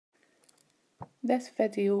This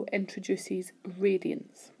video introduces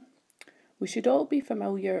radians. We should all be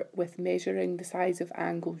familiar with measuring the size of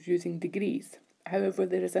angles using degrees. However,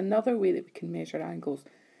 there is another way that we can measure angles,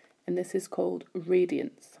 and this is called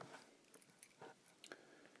radians.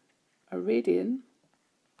 A radian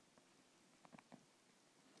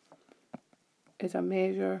is a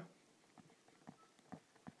measure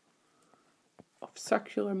of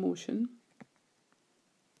circular motion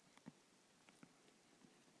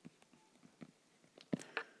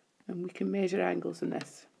and we can measure angles in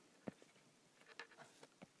this.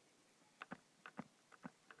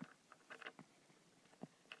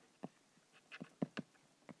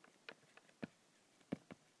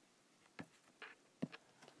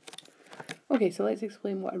 Okay, so let's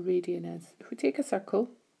explain what a radian is. If we take a circle,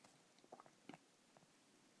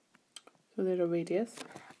 so there's a radius.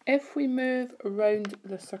 If we move around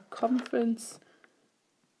the circumference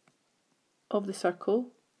of the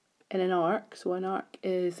circle in an arc, so an arc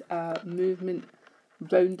is a movement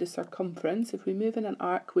round the circumference. If we move in an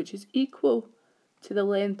arc which is equal to the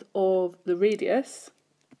length of the radius,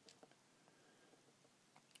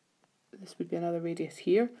 this would be another radius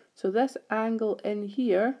here. So this angle in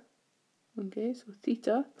here, okay, so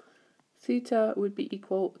theta would be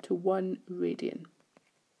equal to 1 radian.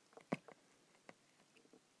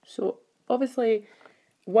 So obviously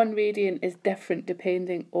 1 radian is different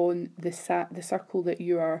depending on the circle that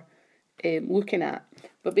you are looking at.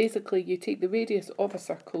 But basically you take the radius of a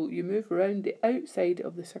circle, you move around the outside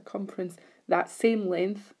of the circumference that same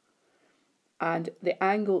length, and the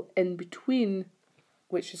angle in between,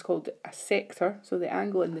 which is called a sector, so the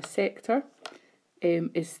angle in the sector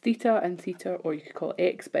is theta, and theta, or you could call it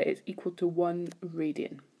x, but it's equal to 1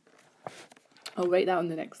 radian. I'll write that on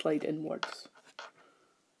the next slide in words.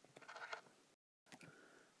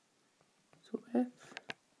 So if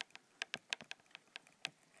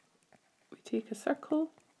we take a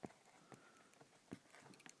circle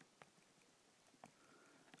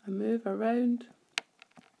and move around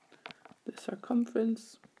the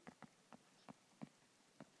circumference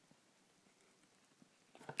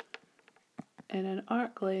in an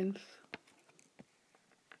arc length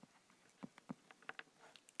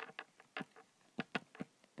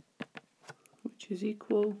which is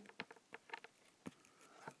equal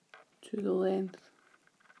to the length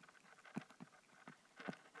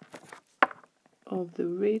of the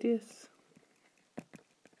radius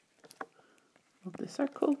of the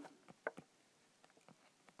circle,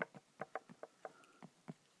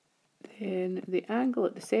 then the angle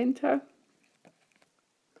at the centre,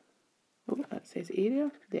 oh that says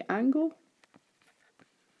area, the angle,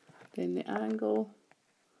 then the angle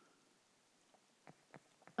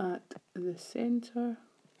at the centre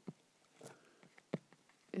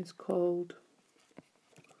is called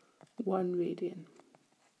 1 radian.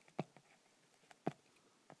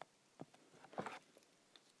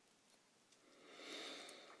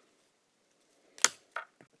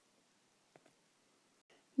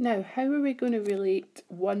 Now, how are we going to relate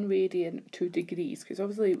 1 radian to degrees? Because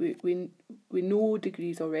obviously we know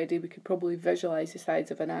degrees already. We could probably visualise the size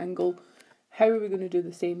of an angle. How are we going to do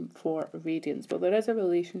the same for radians? Well, there is a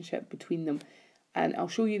relationship between them, and I'll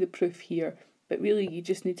show you the proof here. But really, you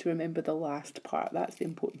just need to remember the last part. That's the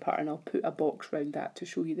important part, and I'll put a box around that to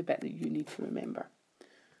show you the bit that you need to remember.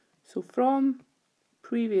 So from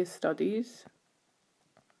previous studies,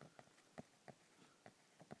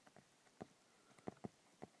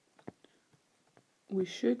 we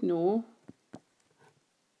should know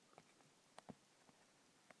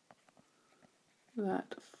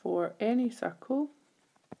that for any circle,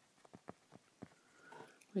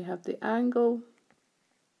 we have the angle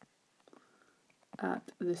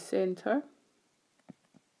at the centre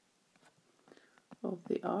of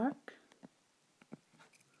the arc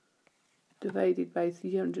divided by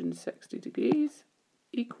 360 degrees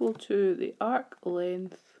equal to the arc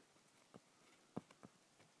length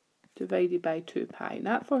divided by 2 pi. And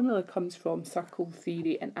that formula comes from circle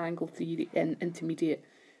theory and angle theory in intermediate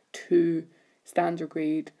 2 standard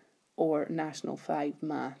grade or National 5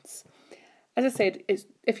 maths. As I said,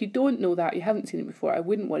 if you don't know that, you haven't seen it before, I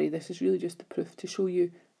wouldn't worry. This is really just the proof to show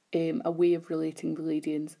you a way of relating the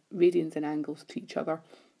radians and angles to each other,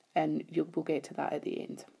 and we'll get to that at the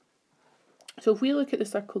end. So if we look at the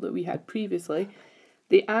circle that we had previously,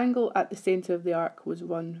 the angle at the centre of the arc was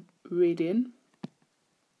 1 radian,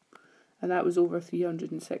 and that was over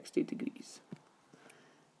 360 degrees.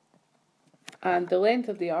 And the length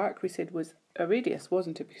of the arc, we said, was a radius,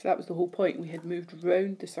 wasn't it? Because that was the whole point. We had moved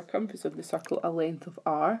round the circumference of the circle a length of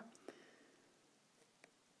r.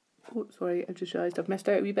 Oh, sorry, I just realised I've missed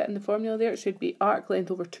out a wee bit in the formula there. It should be arc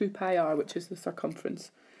length over 2 pi r, which is the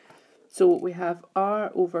circumference. So we have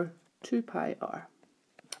r over 2 pi r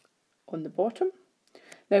on the bottom.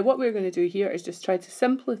 Now what we're going to do here is just try to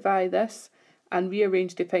simplify this and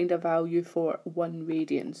rearrange to find a value for 1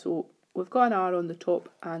 radian. So we've got an r on the top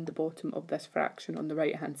and the bottom of this fraction on the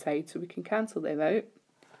right hand side, so we can cancel them out.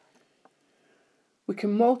 We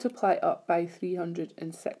can multiply up by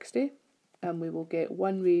 360 and we will get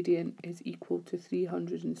 1 radian is equal to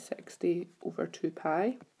 360 over 2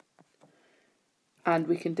 pi. And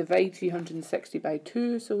we can divide 360 by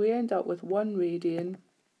 2, so we end up with 1 radian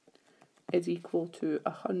is equal to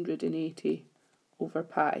 180 over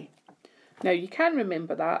pi. Now you can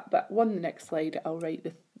remember that, but on the next slide I'll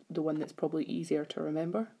write the one that's probably easier to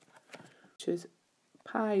remember, which is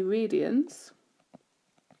pi radians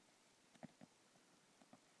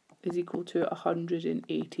is equal to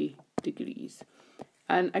 180 degrees.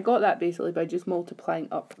 And I got that basically by just multiplying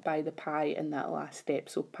up by the pi in that last step.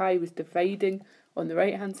 So pi was dividing on the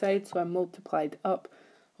right hand side, so I multiplied up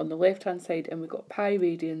on the left hand side, and we got pi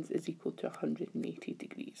radians is equal to 180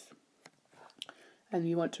 degrees. And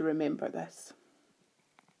you want to remember this.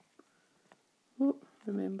 Oh,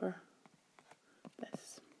 remember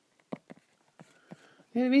this.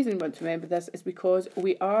 Now the reason we want to remember this is because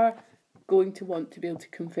we are going to want to be able to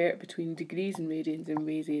convert between degrees and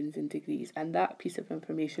radians and degrees, and that piece of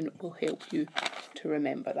information will help you to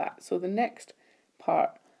remember that. So the next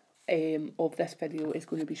part of this video is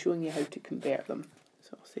going to be showing you how to convert them.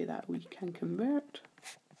 So I'll say that we can convert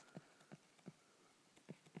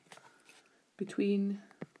between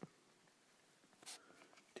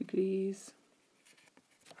degrees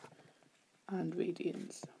and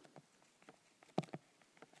radians,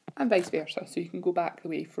 and vice versa, so you can go back the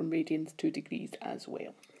way from radians to degrees as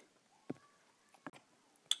well.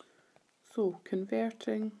 So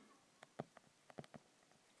converting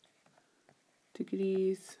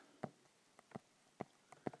degrees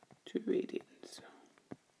to radians.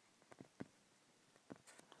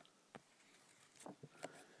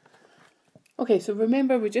 Okay, so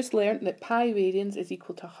remember we just learnt that pi radians is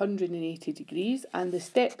equal to 180 degrees, and the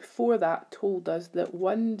step before that told us that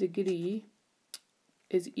 1 degree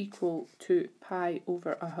is equal to pi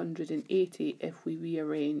over 180 if we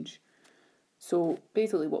rearrange. So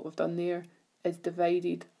basically what we've done there is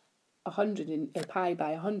divided pi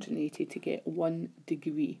by 180 to get 1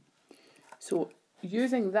 degree. So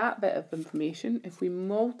using that bit of information, if we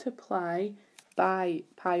multiply by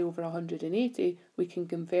pi over 180, we can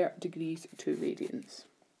convert degrees to radians.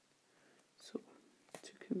 So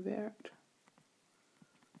to convert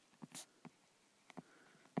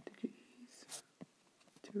degrees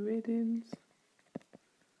to radians,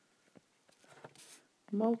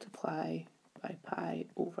 multiply by pi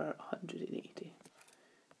over 180.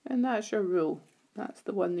 And that's your rule. That's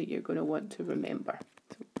the one that you're going to want to remember.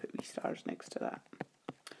 So put wee stars next to that.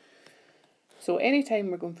 So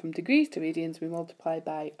anytime we're going from degrees to radians, we multiply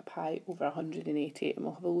by a pi over 180, and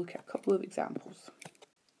we'll have a look at a couple of examples.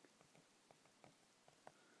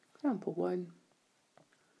 Example 1,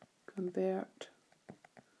 convert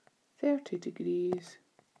 30 degrees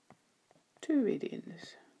to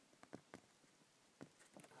radians.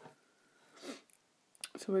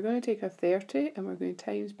 So we're going to take our 30 and we're going to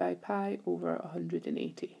times by pi over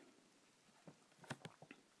 180.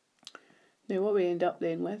 Now what we end up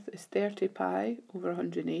then with is 30 pi over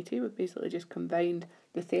 180. We've basically just combined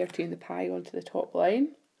the 30 and the pi onto the top line.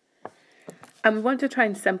 And we want to try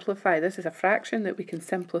and simplify this as a fraction that we can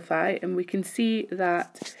simplify, and we can see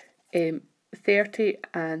that 30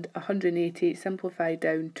 and 180 simplify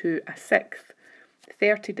down to a sixth.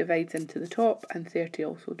 30 divides into the top and 30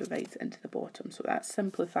 also divides into the bottom. So that's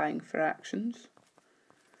simplifying fractions.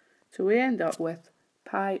 So we end up with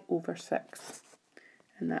pi over 6.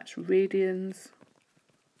 And that's radians,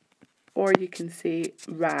 or you can say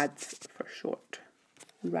rads for short,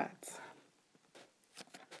 rads.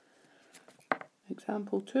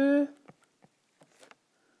 Example 2,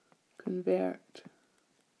 convert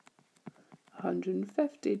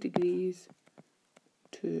 150 degrees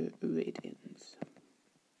to radians.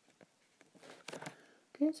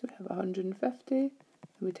 Okay, so we have 150, and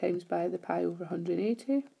we times by the pi over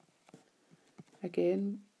 180.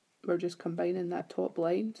 Again, we're just combining that top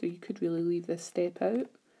line, so you could really leave this step out and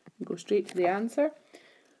go straight to the answer.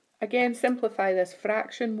 Again, simplify this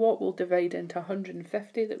fraction. What will divide into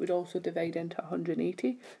 150 that would also divide into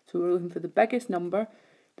 180? So we're looking for the biggest number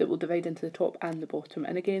that will divide into the top and the bottom.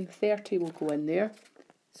 And again, 30 will go in there.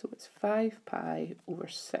 So it's 5 pi over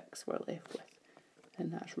 6 we're left with,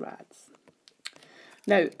 and that's rads.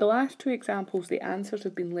 Now, the last two examples, the answers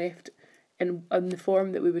have been left in the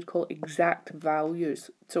form that we would call exact values.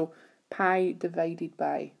 So pi divided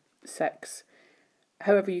by 6.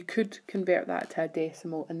 However, you could convert that to a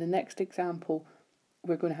decimal. In the next example,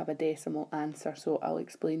 we're going to have a decimal answer, so I'll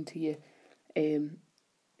explain to you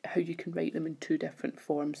how you can write them in two different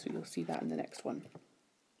forms, so you'll see that in the next one.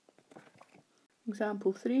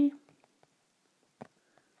 Example 3.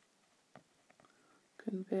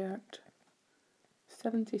 Convert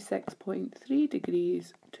 76.3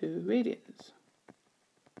 degrees to radians.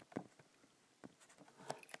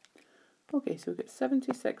 Okay, so we've got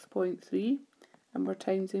 76.3 and we're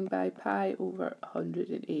timesing by pi over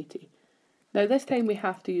 180. Now this time we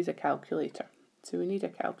have to use a calculator, so we need a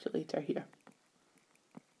calculator here.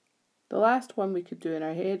 The last one we could do in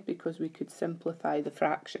our head because we could simplify the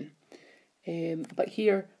fraction. But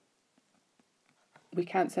here we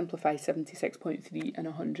can't simplify 76.3 and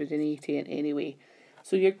 180 in any way.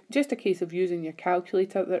 So you're just a case of using your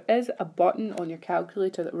calculator. There is a button on your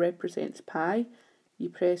calculator that represents pi. You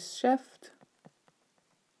press shift,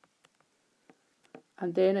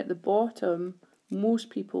 and then at the bottom, most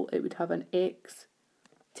people, it would have an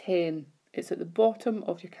X10. It's at the bottom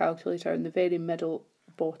of your calculator in the very middle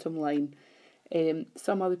bottom line.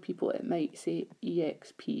 Some other people, it might say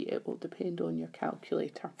EXP. It will depend on your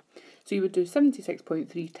calculator. So you would do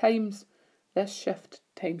 76.3 times this shift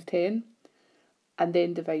times 10, and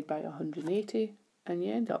then divide by 180, and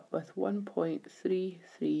you end up with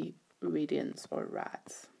 1.33 radians or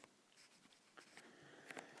rads.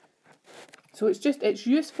 So it's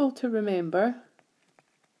useful to remember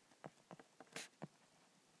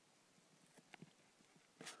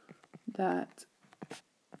that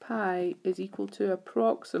pi is equal to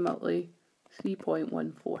approximately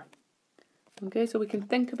 3.14. Okay, so we can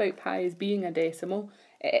think about pi as being a decimal.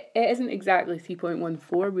 It isn't exactly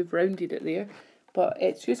 3.14, we've rounded it there, but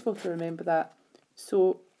it's useful to remember that.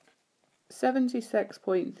 So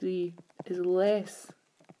 76.3 is less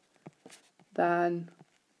than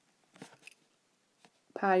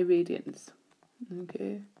pi radians,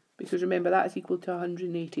 okay, because remember that is equal to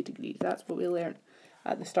 180 degrees. That's what we learned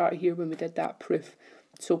at the start here when we did that proof.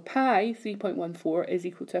 So pi 3.14 is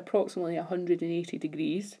equal to approximately 180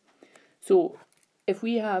 degrees. So if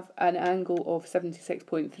we have an angle of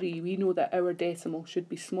 76.3, we know that our decimal should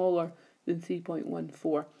be smaller than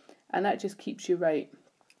 3.14, and that just keeps you right.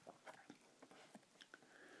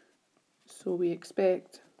 So we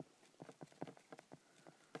expect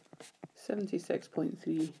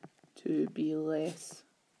 76.3 to be less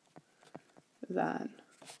than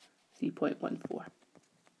 3.14.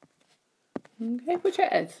 Okay, which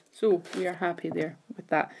it is. So we are happy there with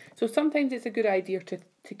that. So sometimes it's a good idea to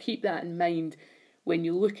keep that in mind when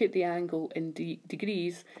you look at the angle in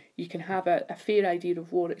degrees. You can have a fair idea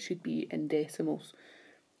of what it should be in decimals.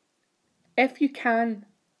 If you can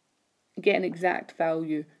get an exact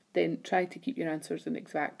value, then try to keep your answers an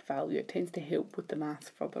exact value. It tends to help with the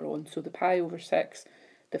maths further on. So the pi over 6,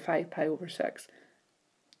 the 5 pi over 6,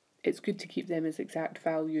 it's good to keep them as exact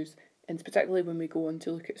values, and particularly when we go on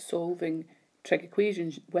to look at solving trig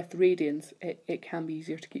equations with radians, it can be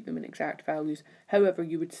easier to keep them in exact values. However,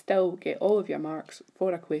 you would still get all of your marks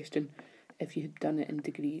for a question if you had done it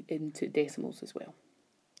into decimals as well.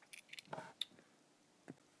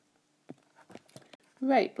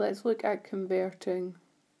 Right, let's look at converting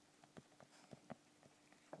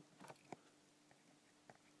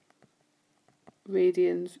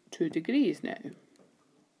radians to degrees now.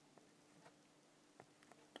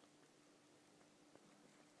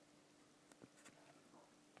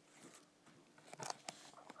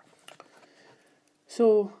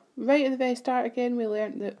 So right at the very start again, we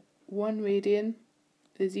learnt that 1 radian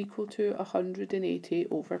is equal to 180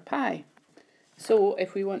 over pi. So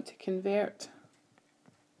if we want to convert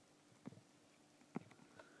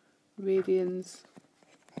radians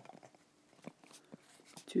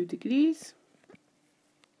to degrees,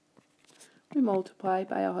 we multiply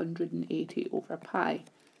by 180 over pi,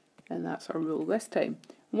 and that's our rule this time.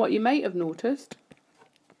 And what you might have noticed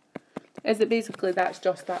is that basically that's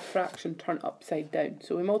just that fraction turned upside down.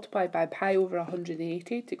 So we multiply by pi over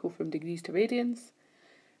 180 to go from degrees to radians,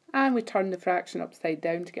 and we turn the fraction upside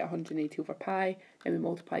down to get 180 over pi, and we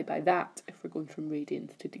multiply by that if we're going from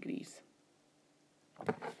radians to degrees.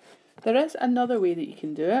 There is another way that you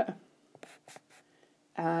can do it,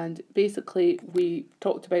 and basically we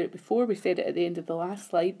talked about it before. We said it at the end of the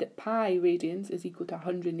last slide that pi radians is equal to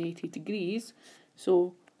 180 degrees.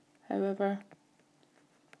 So however,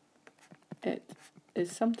 it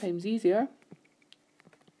is sometimes easier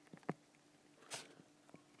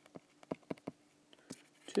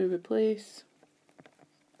to replace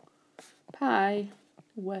pi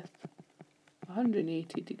with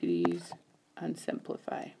 180 degrees and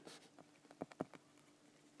simplify.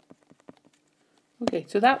 Okay,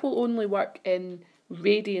 so that will only work in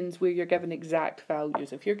radians where you're given exact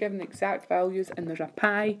values. If you're given exact values and there's a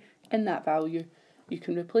pi in that value, you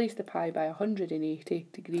can replace the pi by 180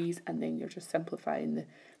 degrees and then you're just simplifying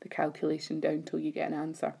the calculation down till you get an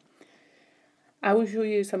answer. I will show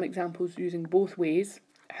you some examples using both ways.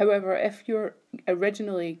 However, if you're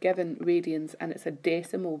originally given radians and it's a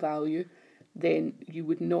decimal value, then you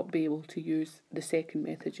would not be able to use the second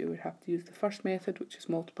method. You would have to use the first method, which is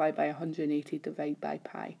multiply by 180 divided by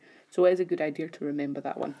pi. So it is a good idea to remember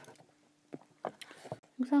that one.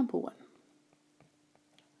 Example 1.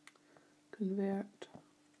 Convert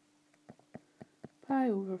pi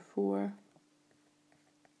over 4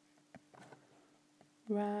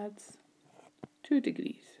 rads 2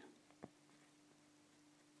 degrees.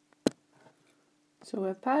 So we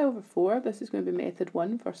have pi over 4, this is going to be method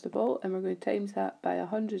 1 first of all, and we're going to times that by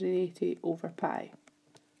 180 over pi.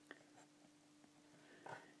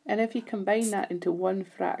 And if you combine that into one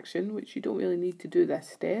fraction, which you don't really need to do this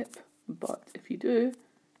step, but if you do,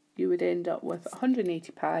 you would end up with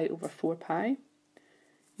 180 pi over 4 pi.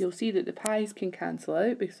 You'll see that the pi's can cancel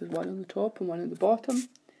out because there's one on the top and one on the bottom.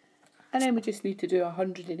 And then we just need to do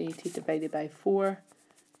 180 divided by 4,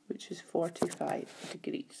 which is 45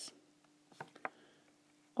 degrees.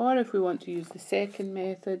 Or if we want to use the second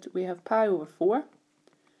method, we have pi over 4.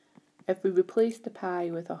 If we replace the pi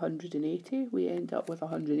with 180, we end up with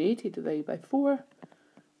 180 divided by 4,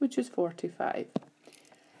 which is 45.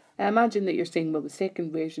 I imagine that you're saying, well, the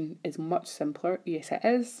second version is much simpler. Yes, it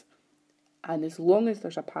is. And as long as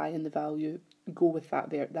there's a pi in the value, go with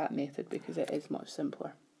that method because it is much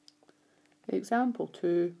simpler. Example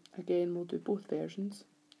 2, again, we'll do both versions.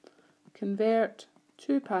 Convert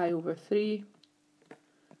 2 pi over 3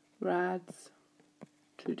 rads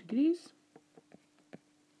 2 degrees.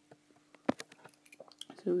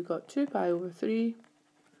 So we've got 2 pi over 3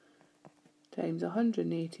 times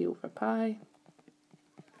 180 over pi.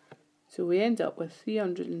 So we end up with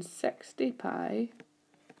 360 pi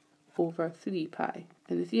over 3 pi.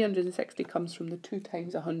 And the 360 comes from the 2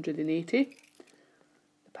 times 180.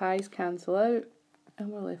 The pi's cancel out and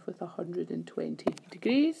we're left with 120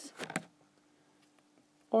 degrees.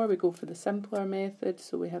 Or we go for the simpler method,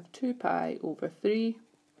 so we have 2 pi over 3,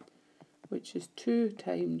 which is 2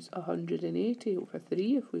 times 180 over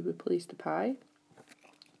 3 if we replace the pi.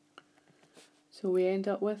 So we end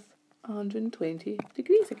up with 120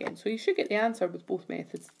 degrees again. So you should get the answer with both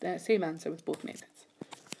methods, same answer with both methods.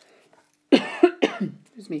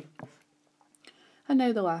 Excuse me. And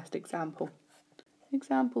now the last example.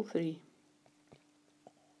 Example 3.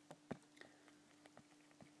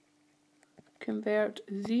 Convert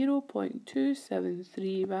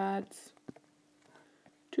 0.273 rads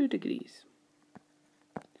 2 degrees.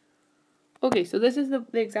 Okay, so this is the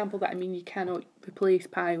example that you cannot replace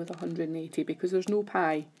pi with 180 because there's no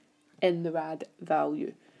pi in the rad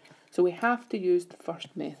value. So we have to use the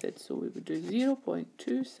first method. So we would do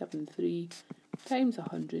 0.273 times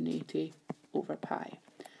 180 over pi.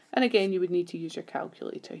 And again, you would need to use your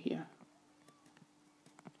calculator here.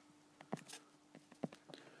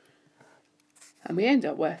 And we end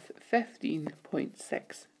up with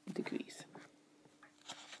 15.6 degrees.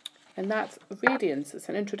 And that's radians. It's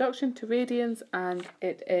an introduction to radians and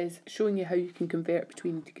it is showing you how you can convert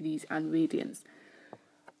between degrees and radians.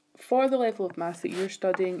 For the level of maths that you're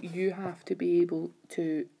studying, you have to be able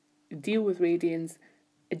to deal with radians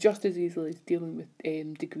just as easily as dealing with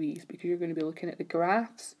degrees, because you're going to be looking at the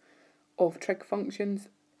graphs of trig functions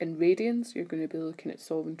in radians. You're going to be looking at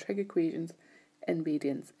solving trig equations in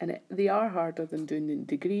radians, and they are harder than doing in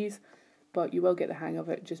degrees, but you will get the hang of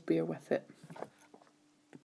it. Just bear with it.